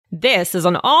This is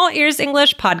an All Ears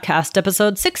English podcast,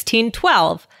 episode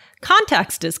 1612.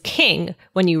 Context is king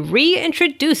when you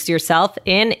reintroduce yourself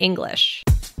in English.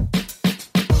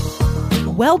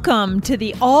 Welcome to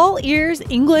the All Ears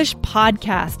English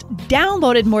podcast,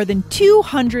 downloaded more than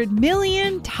 200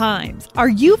 million times. Are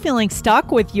you feeling stuck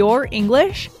with your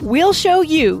English? We'll show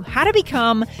you how to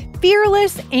become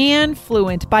fearless and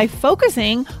fluent by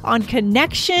focusing on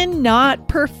connection, not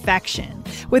perfection.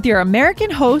 With your American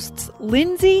hosts,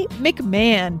 Lindsay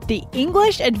McMahon, the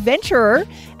English adventurer,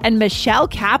 and Michelle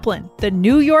Kaplan, the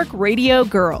New York radio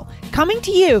girl, coming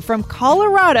to you from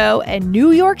Colorado and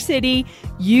New York City,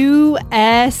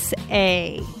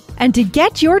 USA. And to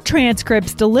get your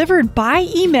transcripts delivered by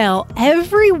email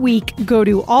every week, go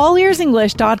to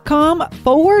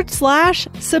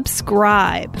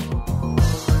allearsenglish.com/subscribe.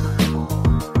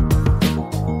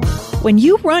 When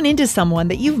you run into someone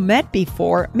that you've met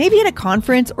before, maybe at a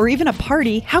conference or even a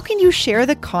party, how can you share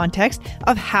the context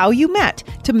of how you met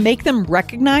to make them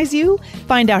recognize you?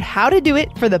 Find out how to do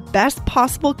it for the best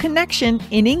possible connection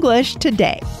in English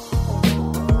today.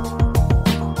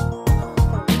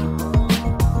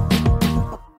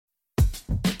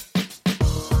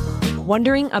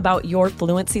 Wondering about your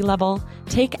fluency level?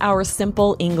 Take our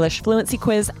simple English fluency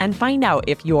quiz and find out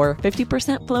if you're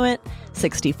 50% fluent,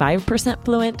 65%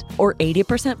 fluent, or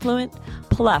 80% fluent.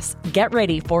 Plus, get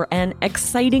ready for an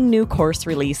exciting new course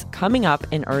release coming up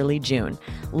in early June.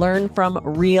 Learn from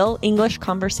real English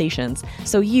conversations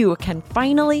so you can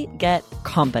finally get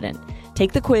confident.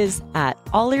 Take the quiz at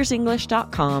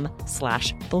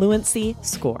allearsenglish.com/fluency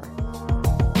score.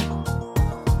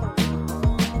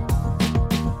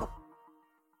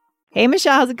 Hey,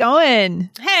 Michelle, how's it going?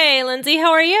 Hey, Lindsay,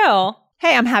 how are you?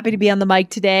 Hey, I'm happy to be on the mic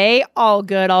today. All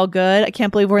good, all good. I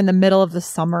can't believe we're in the middle of the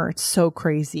summer. It's so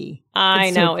crazy.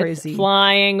 I know, it's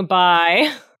flying by.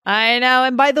 I know.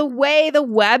 And by the way, the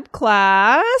web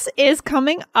class is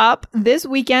coming up this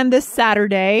weekend, this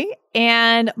Saturday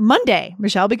and Monday,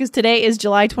 Michelle, because today is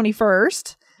July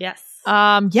 21st. Yes.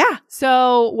 Yeah.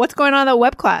 So what's going on in the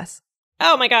web class?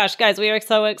 Oh my gosh, guys, we are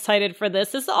so excited for this.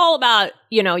 This is all about,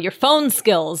 your phone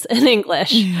skills in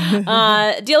English.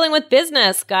 Dealing with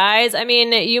business, guys. I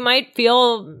mean, you might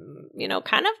feel,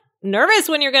 kind of nervous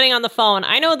when you're getting on the phone.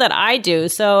 I know that I do.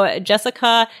 So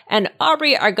Jessica and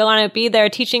Aubrey are going to be there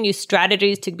teaching you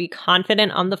strategies to be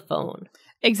confident on the phone.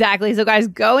 Exactly. So guys,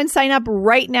 go and sign up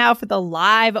right now for the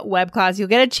live web class. You'll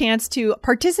get a chance to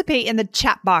participate in the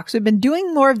chat box. We've been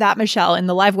doing more of that, Michelle, in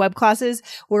the live web classes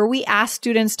where we ask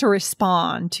students to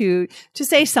respond, to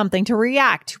say something, to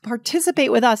react, to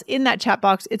participate with us in that chat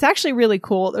box. It's actually really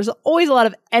cool. There's always a lot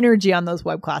of energy on those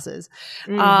web classes.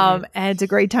 And it's a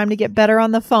great time to get better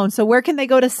on the phone. So where can they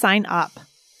go to sign up?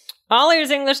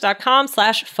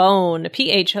 allearsenglish.com/phone,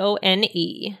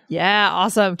 PHONE. Yeah,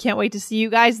 awesome. Can't wait to see you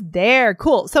guys there.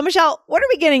 Cool. So, Michelle, what are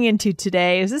we getting into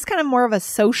today? Is this kind of more of a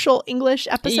social English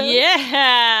episode?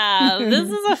 Yeah, this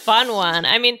is a fun one.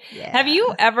 I mean, Have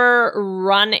you ever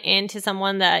run into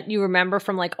someone that you remember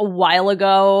from like a while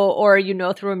ago or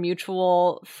through a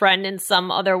mutual friend in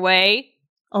some other way?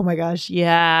 Oh my gosh.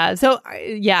 Yeah. So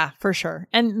yeah, for sure.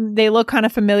 And they look kind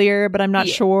of familiar, but I'm not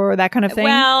sure, that kind of thing.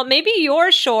 Well, maybe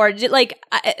you're sure. Like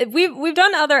we've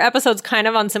done other episodes kind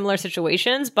of on similar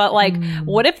situations, but like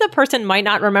what if the person might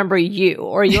not remember you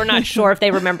or you're not sure if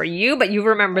they remember you, but you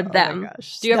rember them? Oh my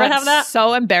gosh. Do you ever have that?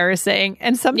 So embarrassing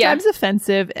and sometimes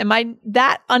offensive. Am I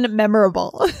that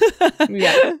unmemorable?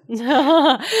 Yeah.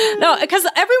 No, because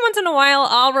every once in a while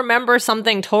I'll remember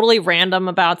something totally random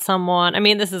about someone. I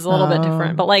mean, this is a little bit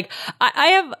different. But like, I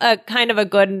have a kind of a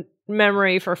good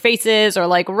memory for faces or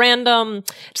like random,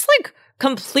 just like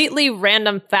completely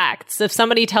random facts. If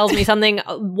somebody tells me something,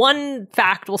 one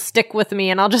fact will stick with me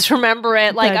and I'll just remember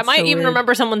it. Like I might even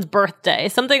remember someone's birthday,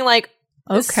 something like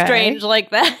strange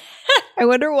like that. I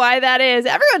wonder why that is.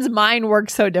 Everyone's mind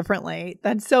works so differently.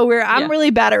 That's so weird. I'm really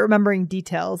bad at remembering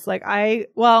details. Like I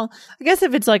guess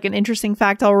if it's like an interesting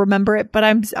fact, I'll remember it, but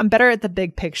I'm better at the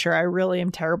big picture. I really am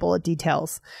terrible at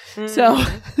details. So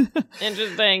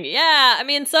interesting. Yeah. I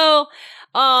mean, so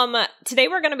today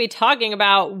we're going to be talking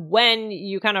about when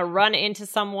you kind of run into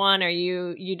someone or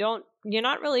you're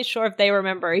not really sure if they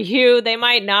remember you. They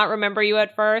might not remember you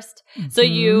at first. So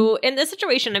in this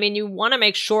situation, I mean, you want to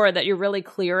make sure that you're really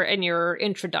clear in your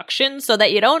introduction so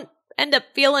that you don't end up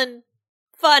feeling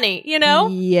funny,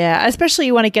 Yeah, especially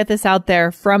you want to get this out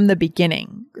there from the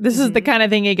beginning. This is the kind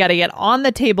of thing you got to get on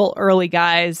the table early,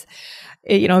 guys.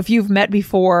 if you've met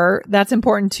before, that's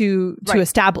important to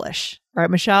establish. Right,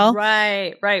 Michelle?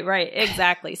 Right.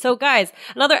 Exactly. So guys,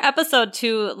 another episode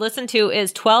to listen to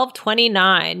is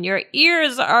 1229. Your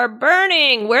ears are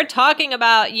burning. We're talking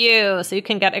about you. So you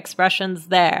can get expressions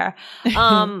there.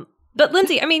 But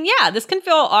Lindsay, I mean, this can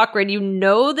feel awkward. You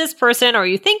know this person or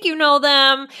you think you know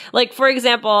them. Like, for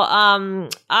example, I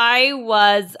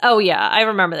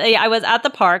remember. I was at the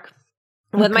park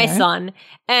with my son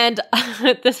and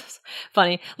this is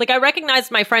funny. Like, I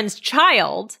recognized my friend's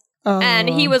child. And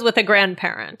he was with a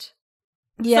grandparent.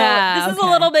 Yeah. So this is a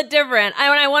little bit different.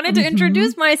 When I wanted to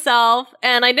introduce myself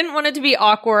and I didn't want it to be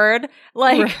awkward,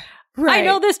 like, I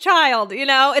know this child,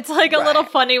 it's like a little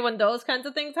funny when those kinds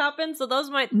of things happen. So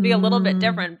those might be a little bit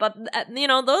different, but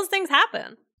those things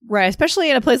happen. Right.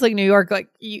 Especially in a place like New York, like,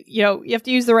 you have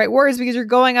to use the right words because you're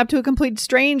going up to a complete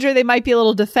stranger. They might be a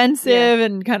little defensive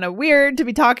and kind of weird to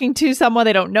be talking to someone.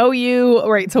 They don't know you.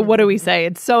 Right. So what do we say?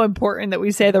 It's so important that we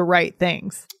say the right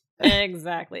things.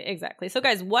 Exactly. So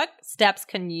guys, what steps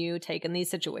can you take in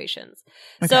these situations?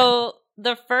 Okay. So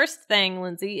the first thing,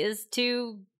 Lindsay, is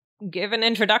to give an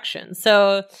introduction.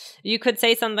 So you could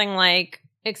say something like,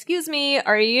 excuse me,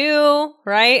 are you,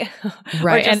 right?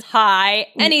 Right. Or just hi,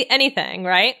 anything,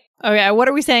 right? Okay, what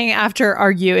are we saying after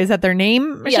are you? Is that their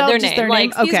name, Michelle? Yeah, their name. Like,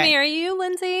 excuse me, are you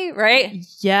Lindsay? Right?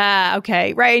 Yeah,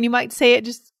 okay. Right, and you might say it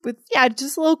just a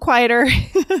little quieter.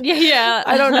 Yeah.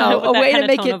 I don't know. A way to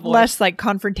make it less like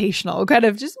confrontational. Kind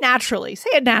of just naturally. Say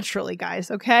it naturally,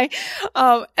 guys, okay?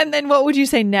 And then what would you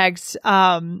say next?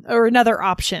 Or another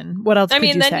option. What else could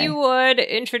you say? Then you would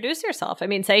introduce yourself.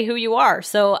 Say who you are.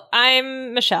 So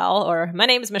I'm Michelle, or my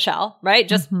name is Michelle, right?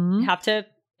 Just have to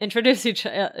introduce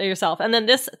yourself. And then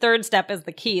this third step is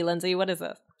the key, Lindsay. What is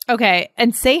this? Okay.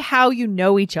 And say how you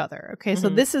know each other. Okay. So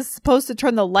this is supposed to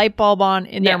turn the light bulb on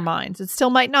in their minds. It still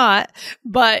might not,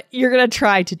 but you're going to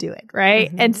try to do it.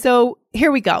 Right. And so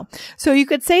here we go. So you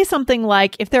could say something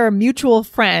like, if they're a mutual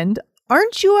friend,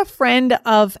 aren't you a friend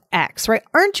of X, right?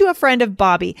 Aren't you a friend of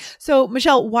Bobby? So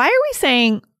Michelle, why are we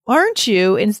saying aren't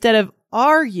you instead of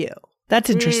are you? That's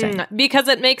interesting. Because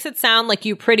it makes it sound like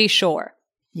you're pretty sure.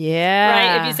 Yeah.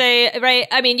 Right. If you say, right.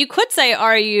 You could say,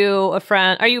 are you a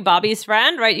friend? Are you Bobby's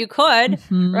friend? Right. You could.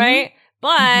 Right.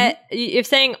 But if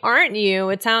saying aren't you,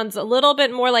 it sounds a little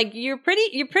bit more like you're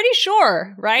pretty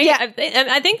sure. Right. Yeah.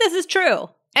 I think this is true.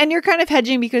 And you're kind of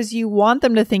hedging because you want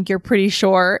them to think you're pretty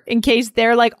sure in case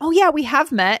they're like, oh yeah, we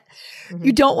have met.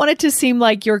 You don't want it to seem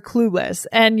like you're clueless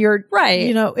and you're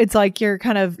right. It's like you're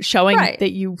kind of showing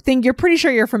that you think you're pretty sure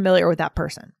you're familiar with that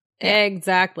person.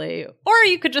 Exactly. Or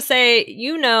you could just say,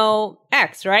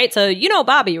 X, right? So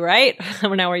Bobby, right?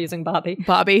 Now we're using Bobby.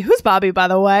 Bobby. Who's Bobby, by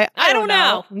the way? I don't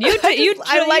know.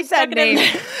 I like that name.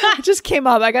 It just came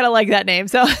up. I gotta like that name.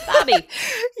 So Bobby.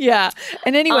 Yeah.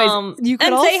 And anyways, you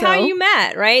could say how you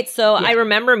met, right? So I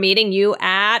remember meeting you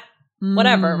at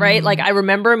whatever, right? Like I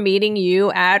remember meeting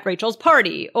you at Rachel's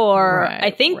party, or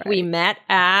I think we met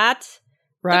at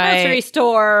the grocery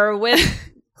store with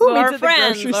our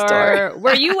friends, or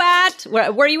were you at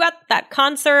that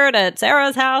concert at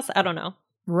Sarah's house? I don't know.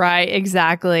 Right,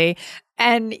 exactly.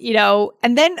 And,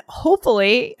 and then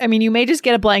hopefully, you may just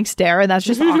get a blank stare and that's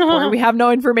just awkward. We have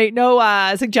no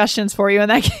suggestions for you in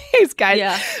that case, guys.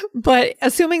 Yeah. But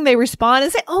assuming they respond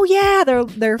and say, oh yeah,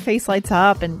 their face lights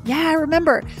up and yeah, I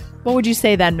remember. What would you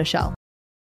say then, Michelle?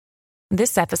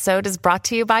 This episode is brought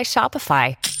to you by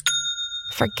Shopify.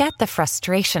 Forget the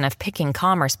frustration of picking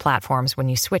commerce platforms when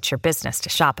you switch your business to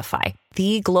Shopify,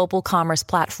 the global commerce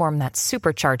platform that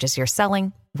supercharges your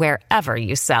selling wherever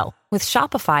you sell. With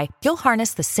Shopify, you'll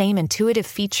harness the same intuitive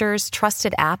features,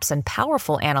 trusted apps, and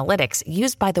powerful analytics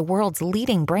used by the world's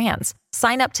leading brands.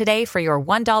 Sign up today for your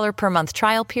 $1 per month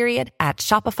trial period at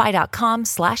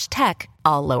shopify.com/tech,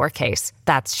 all lowercase.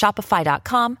 That's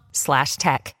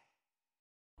shopify.com/tech.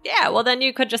 Yeah, well, then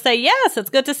you could just say, yes, it's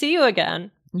good to see you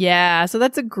again. Yeah, so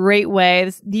that's a great way.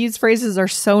 These phrases are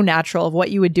so natural of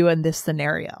what you would do in this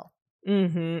scenario.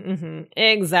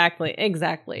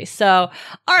 Exactly. So,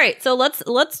 all right, so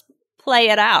let's play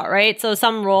it out, right? So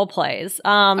some role plays.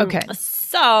 Okay.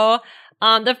 So,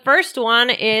 the first one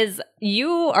is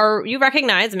you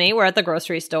recognize me. We're at the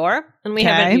grocery store and we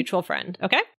have a mutual friend.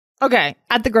 Okay,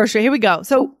 at the grocery. Here we go.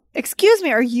 So, excuse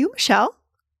me, are you Michelle?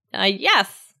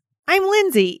 Yes. I'm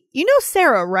Lindsay. You know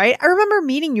Sarah, right? I remember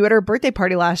meeting you at her birthday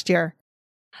party last year.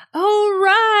 Oh,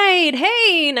 right.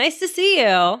 Hey, nice to see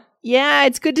you. Yeah,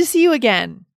 it's good to see you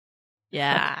again.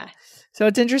 Yeah. So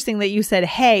it's interesting that you said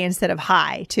hey instead of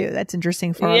hi, too. That's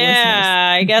interesting for our listeners.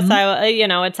 Yeah, I guess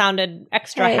it sounded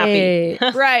extra happy.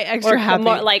 Right, extra happy.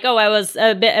 More like, I was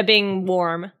being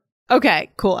warm.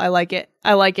 Okay, cool. I like it.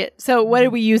 So what did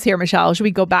we use here, Michelle? Should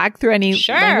we go back through any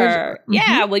Sure. language?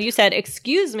 Yeah. Well, you said,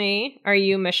 excuse me, are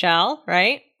you Michelle,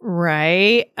 right?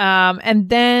 Right. And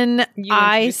then You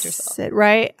I introduced yourself. said,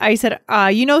 right. I said,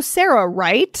 you know Sarah,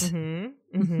 right?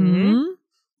 Mm-hmm. Mm-hmm.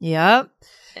 Yep.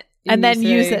 And then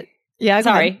you said, yeah, go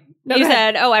sorry. ahead. No, you go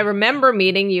ahead. said, oh, I remember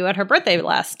meeting you at her birthday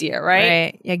last year,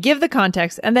 right? Yeah, give the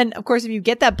context. And then, of course, if you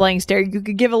get that blank stare, you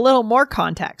could give a little more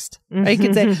context. Right? You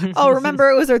could say, oh,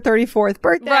 remember it was her 34th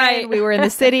birthday. Right. And we were in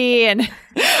the city and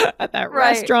at that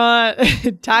restaurant,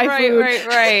 Thai food.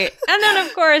 Right. And then,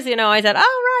 of course, I said,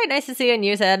 oh, right, nice to see you. And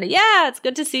you said, yeah, it's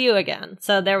good to see you again.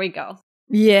 So there we go.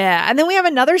 Yeah. And then we have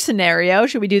another scenario.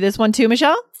 Should we do this one too,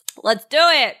 Michelle? Let's do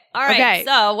it. All right. Okay.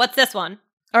 So what's this one?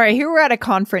 All right, here we're at a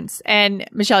conference, and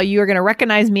Michelle, you are going to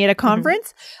recognize me at a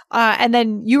conference, and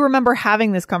then you remember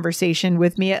having this conversation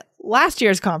with me at last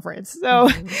year's conference. So,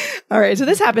 all right, so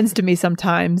this happens to me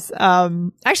sometimes.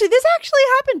 Actually, this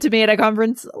happened to me at a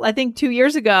conference, I think 2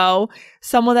 years ago,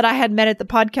 someone that I had met at the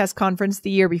podcast conference the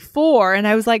year before, and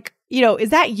I was like,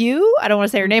 is that you? I don't want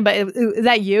to say her name, but is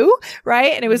that you?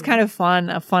 Right? And it was kind of fun,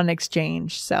 a fun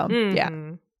exchange. So, yeah.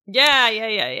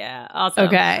 Yeah. Awesome.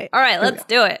 Okay. All right, let's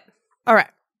do it. All right.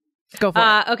 Go for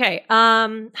it. Okay.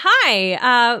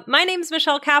 Hi. My name's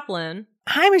Michelle Kaplan.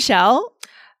 Hi, Michelle.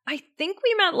 I think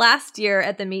we met last year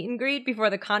at the meet and greet before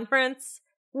the conference.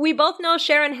 We both know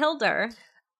Sharon Hilder.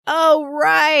 Oh,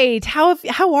 right. How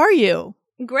are you?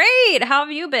 Great. How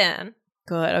have you been?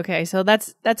 Good. Okay. So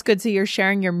that's good. So you're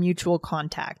sharing your mutual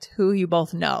contact, who you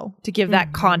both know, to give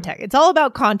that context. It's all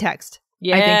about context.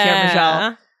 Yeah. I think here,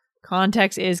 Michelle.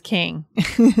 Context is king.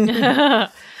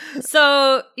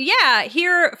 So, yeah,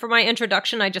 here for my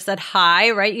introduction, I just said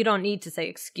hi, right? You don't need to say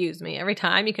excuse me every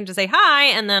time. You can just say hi.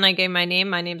 And then I gave my name.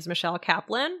 My name's Michelle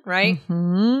Kaplan, right?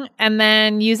 Mm-hmm. And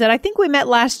then you said, I think we met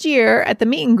last year at the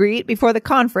meet and greet before the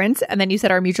conference. And then you said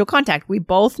our mutual contact. We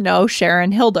both know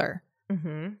Sharon Hilder.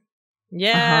 Mm-hmm.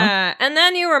 Yeah. And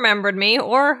then you remembered me,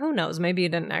 or who knows, maybe you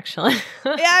didn't actually. Yeah,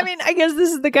 I mean, I guess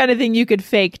this is the kind of thing you could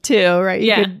fake too,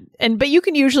 right? But you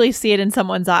can usually see it in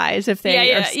someone's eyes if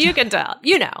they are you can tell.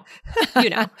 You know.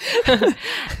 And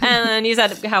then you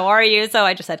said, how are you? So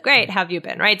I just said, great, how have you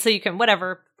been, right? So you can,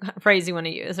 whatever phrase you want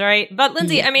to use, right? But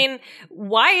Lindsay, I mean,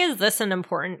 why is this an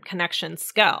important connection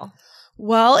skill?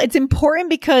 Well, it's important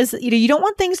because, you don't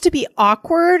want things to be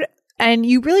awkward. And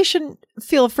you really shouldn't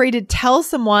feel afraid to tell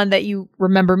someone that you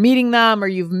remember meeting them or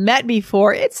you've met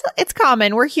before. It's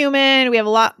common. We're human. We have a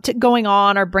lot going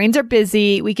on. Our brains are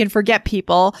busy. We can forget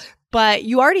people. But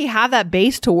you already have that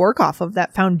base to work off of,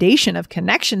 that foundation of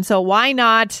connection. So why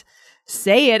not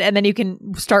say it? And then you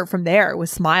can start from there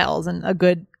with smiles and a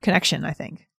good connection, I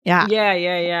think. Yeah.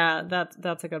 Yeah.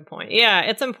 That's a good point. Yeah,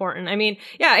 it's important. I mean,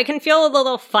 yeah, it can feel a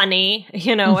little funny,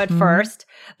 at first.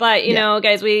 But,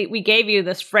 guys, we gave you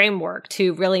this framework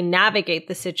to really navigate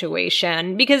the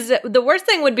situation, because the worst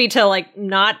thing would be to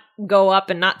not go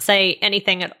up and not say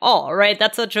anything at all, right?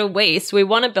 That's such a waste. We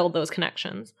want to build those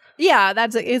connections. Yeah,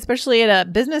 that's especially in a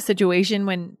business situation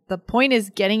when the point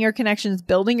is getting your connections,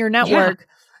 building your network. Yeah.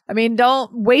 I mean,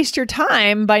 don't waste your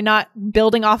time by not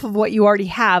building off of what you already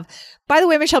have. By the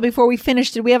way, Michelle, before we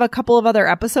finish, did we have a couple of other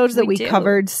episodes that we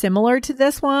covered similar to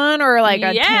this one, or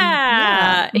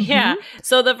Yeah.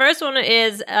 So the first one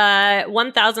is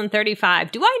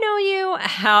 1035. Do I know you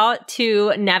how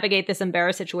to navigate this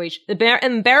embarrassing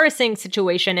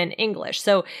situation in English?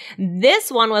 So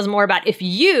this one was more about if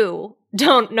you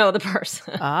don't know the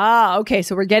person. Okay.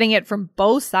 So we're getting it from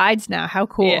both sides now. How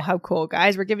cool. Yeah. How cool,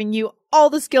 guys. We're giving you all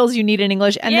the skills you need in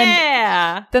English. And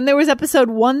then there was episode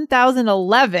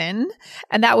 1011,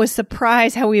 and that was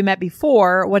surprise how we met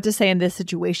before, what to say in this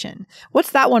situation.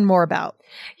 What's that one more about?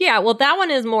 Yeah, well, that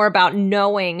one is more about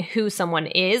knowing who someone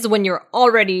is when you're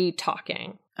already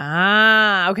talking.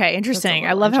 Okay. Interesting.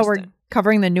 I love how we're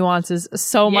covering the nuances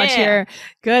so much here.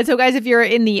 Good. So guys, if you're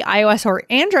in the iOS or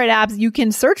Android apps, you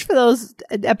can search for those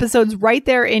episodes right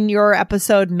there in your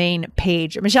episode main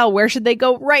page. Michelle, where should they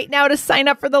go right now to sign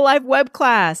up for the live web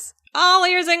class?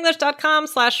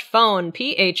 allearsenglish.com/phone,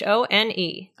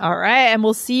 PHONE. All right. And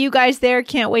we'll see you guys there.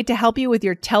 Can't wait to help you with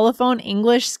your telephone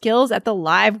English skills at the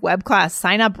live web class.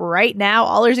 Sign up right now,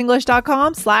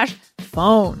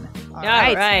 allearsenglish.com/phone. All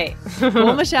right.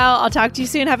 Cool, Michelle. I'll talk to you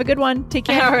soon. Have a good one. Take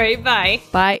care. All right. Bye.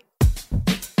 Bye.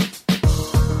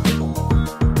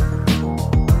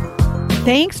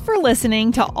 Thanks for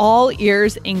listening to All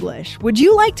Ears English. Would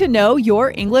you like to know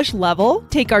your English level?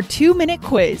 Take our 2-minute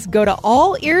quiz. Go to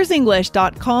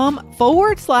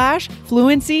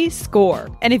allearsenglish.com/fluency score.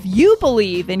 And if you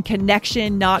believe in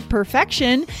connection, not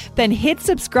perfection, then hit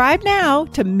subscribe now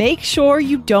to make sure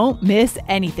you don't miss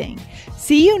anything.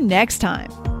 See you next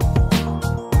time.